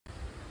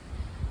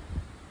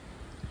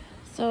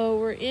So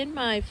we're in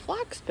my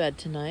phlox bed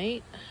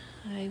tonight.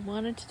 I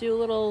wanted to do a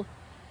little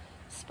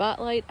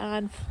spotlight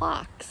on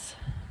phlox.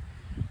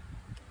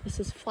 This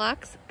is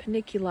Phlox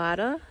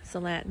paniculata. It's a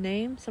Latin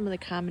name. Some of the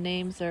common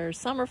names are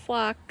summer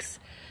phlox,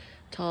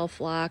 tall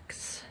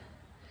phlox,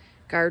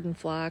 garden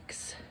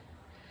phlox.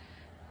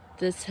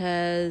 This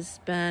has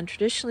been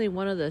traditionally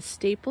one of the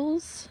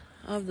staples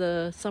of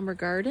the summer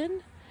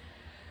garden.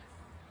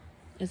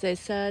 As I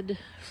said,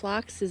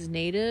 phlox is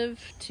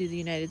native to the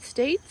United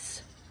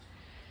States,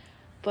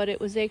 but it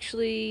was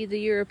actually the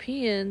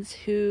Europeans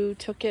who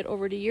took it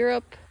over to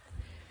Europe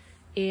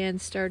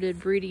and started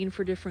breeding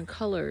for different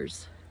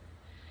colors.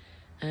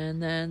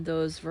 And then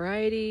those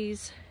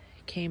varieties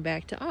came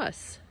back to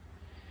us.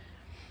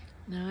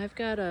 Now I've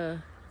got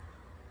a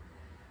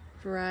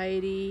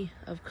variety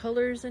of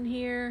colors in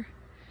here.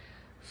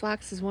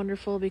 Phlox is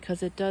wonderful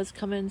because it does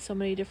come in so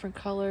many different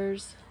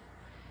colors,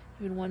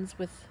 even ones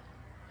with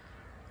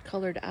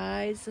colored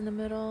eyes in the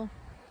middle.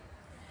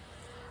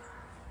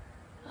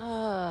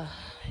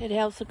 It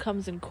also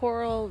comes in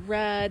coral,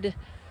 red,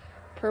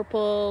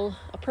 purple,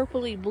 a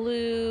purpley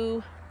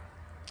blue,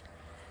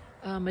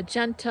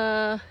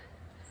 magenta,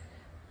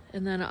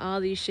 and then all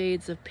these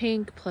shades of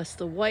pink plus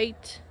the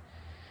white.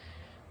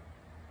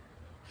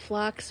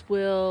 Phlox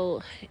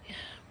will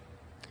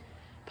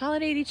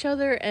pollinate each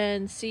other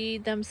and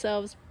seed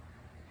themselves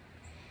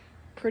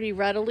pretty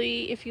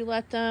readily if you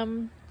let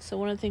them. So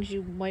one of the things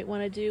you might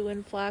want to do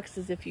in phlox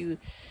is, if you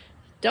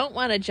don't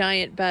want a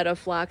giant bed of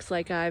phlox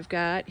like I've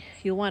got,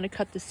 you'll want to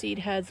cut the seed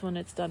heads when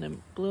it's done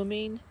in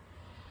blooming.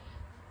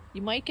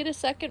 You might get a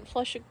second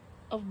flush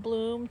of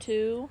bloom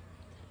too.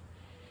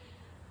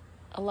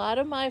 A lot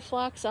of my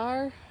phlox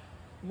are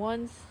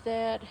ones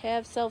that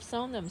have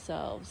self-sown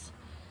themselves,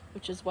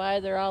 which is why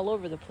they're all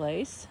over the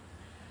place.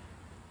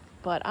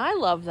 But I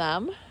love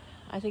them.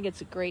 I think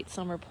it's a great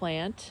summer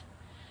plant.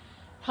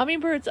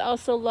 Hummingbirds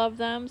also love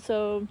them,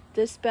 so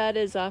this bed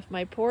is off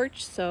my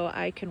porch so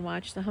I can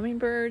watch the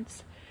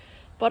hummingbirds.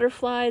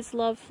 Butterflies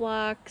love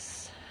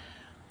phlox.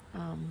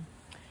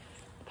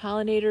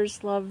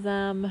 Pollinators love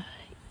them.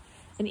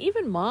 And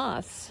even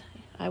moths.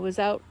 I was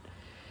out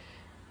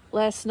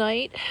last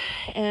night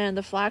and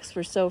the phlox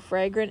were so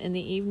fragrant in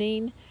the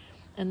evening,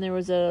 and there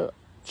was a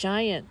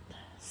giant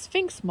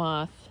sphinx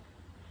moth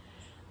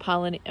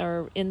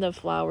in the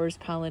flowers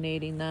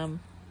pollinating them.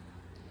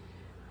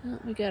 Oh,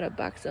 we got a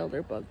box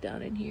elder bug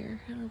down in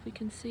here. I don't know if we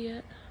can see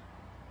it.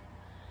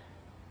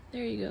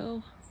 There you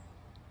go.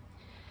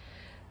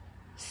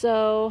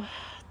 So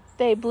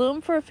they bloom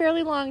for a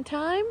fairly long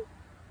time.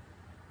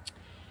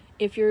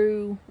 If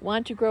you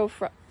want to grow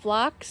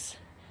phlox,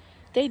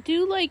 they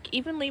do like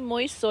evenly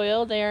moist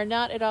soil. They are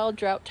not at all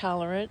drought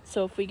tolerant.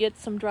 So if we get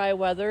some dry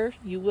weather,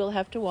 you will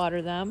have to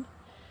water them.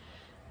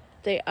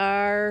 They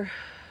are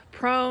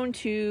prone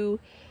to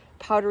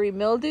powdery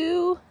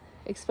mildew,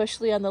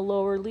 especially on the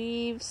lower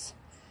leaves.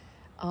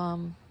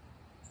 To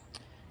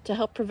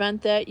help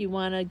prevent that, you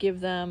want to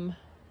give them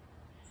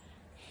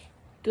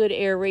good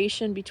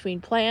aeration between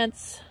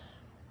plants,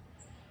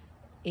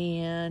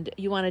 and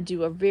you want to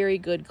do a very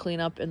good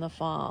cleanup in the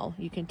fall.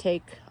 You can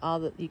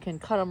you can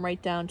cut them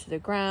right down to the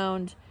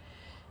ground,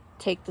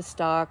 take the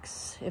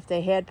stalks. If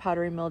they had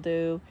powdery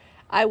mildew,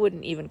 I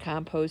wouldn't even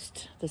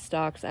compost the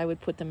stalks. I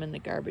would put them in the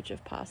garbage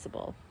if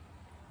possible.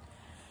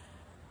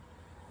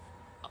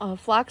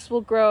 Phlox will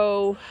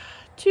grow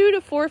 2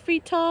 to 4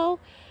 feet tall.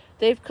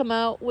 They've come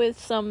out with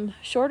some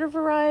shorter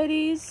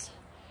varieties.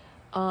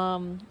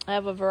 I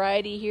have a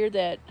variety here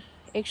that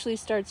actually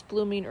starts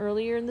blooming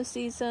earlier in the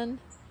season,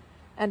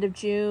 end of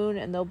June,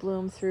 and they'll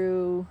bloom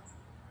through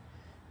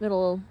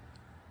middle,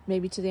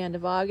 maybe to the end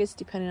of August,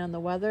 depending on the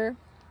weather.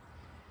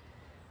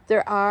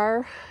 There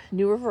are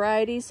newer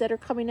varieties that are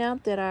coming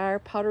out that are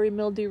powdery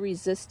mildew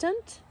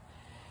resistant,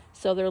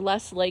 so they're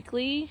less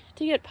likely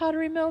to get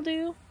powdery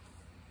mildew.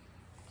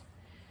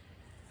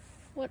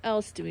 What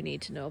else do we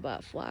need to know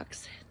about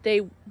phlox?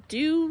 They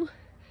do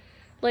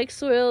like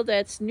soil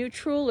that's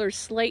neutral or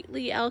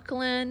slightly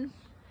alkaline,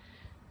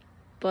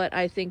 but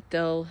I think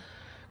they'll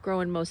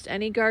grow in most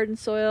any garden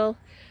soil.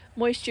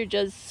 Moisture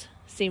does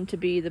seem to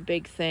be the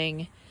big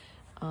thing.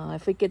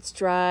 If it gets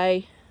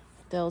dry,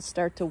 they'll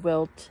start to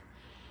wilt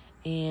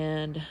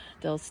and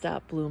they'll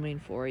stop blooming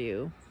for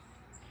you.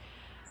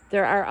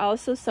 There are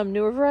also some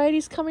newer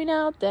varieties coming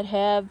out that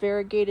have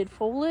variegated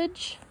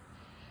foliage.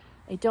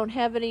 I don't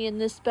have any in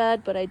this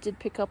bed, but I did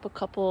pick up a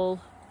couple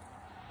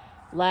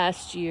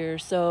last year.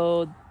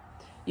 So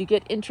you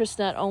get interest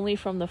not only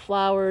from the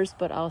flowers,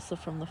 but also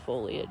from the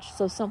foliage.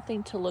 So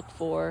something to look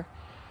for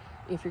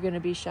if you're going to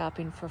be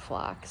shopping for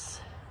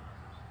phlox.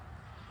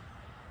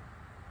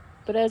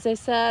 But as I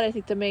said, I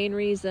think the main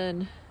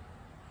reason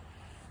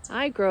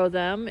I grow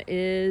them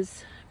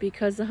is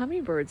because the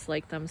hummingbirds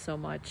like them so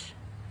much.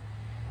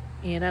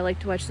 And I like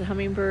to watch the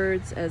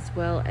hummingbirds as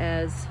well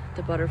as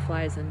the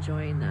butterflies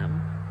enjoying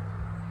them.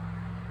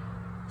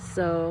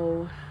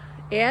 So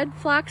add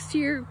phlox to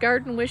your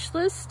garden wish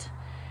list.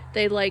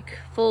 They like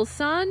full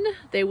sun.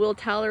 They will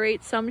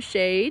tolerate some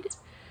shade,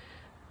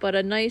 but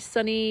a nice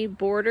sunny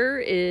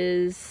border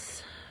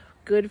is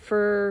good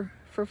for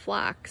for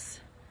phlox.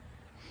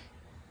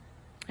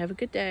 Have a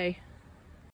good day.